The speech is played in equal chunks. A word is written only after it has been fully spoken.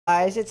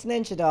Guys, it's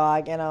Ninja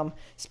Dog, and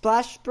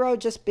Splashbro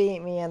just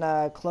beat me in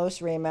a close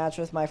rematch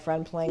with my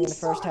friend playing in the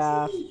first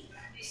half,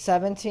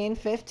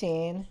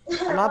 17-15.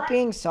 I'm not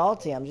being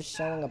salty. I'm just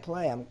showing a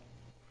play.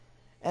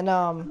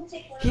 And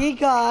he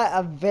got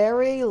a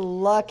very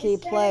lucky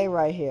play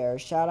right here.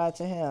 Shout out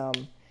to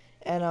him.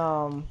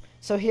 And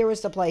so here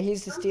was the play.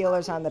 He's the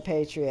Steelers on the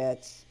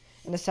Patriots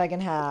in the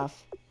second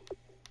half.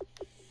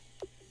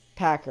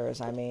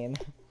 Packers, I mean.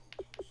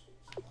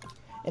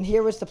 And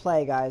here was the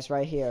play, guys,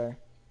 right here.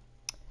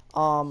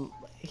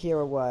 Here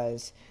it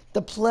was.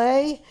 The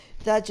play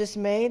that just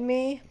made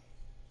me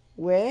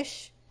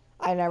wish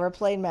I never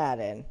played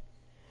Madden.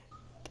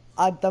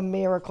 The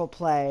miracle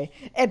play.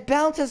 It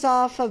bounces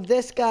off of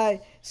this guy.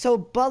 So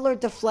Butler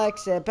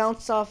deflects it.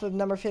 Bounces off of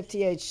number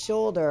 58's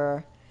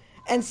shoulder.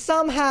 And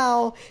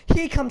somehow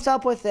he comes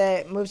up with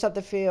it, moves up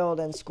the field,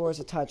 and scores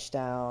a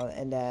touchdown.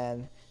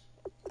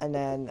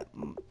 And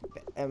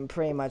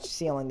pretty much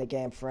sealing the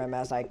game for him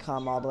as I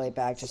come all the way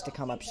back just to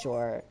come up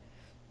short.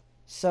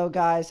 So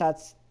guys,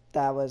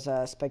 that was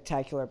a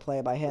spectacular play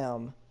by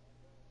him.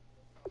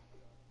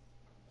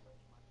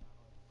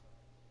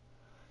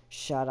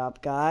 Shut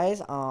up, guys.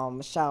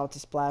 Shout out to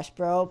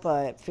Splashbro,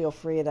 but feel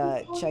free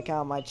to check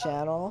out my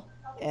channel,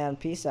 and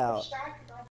peace out.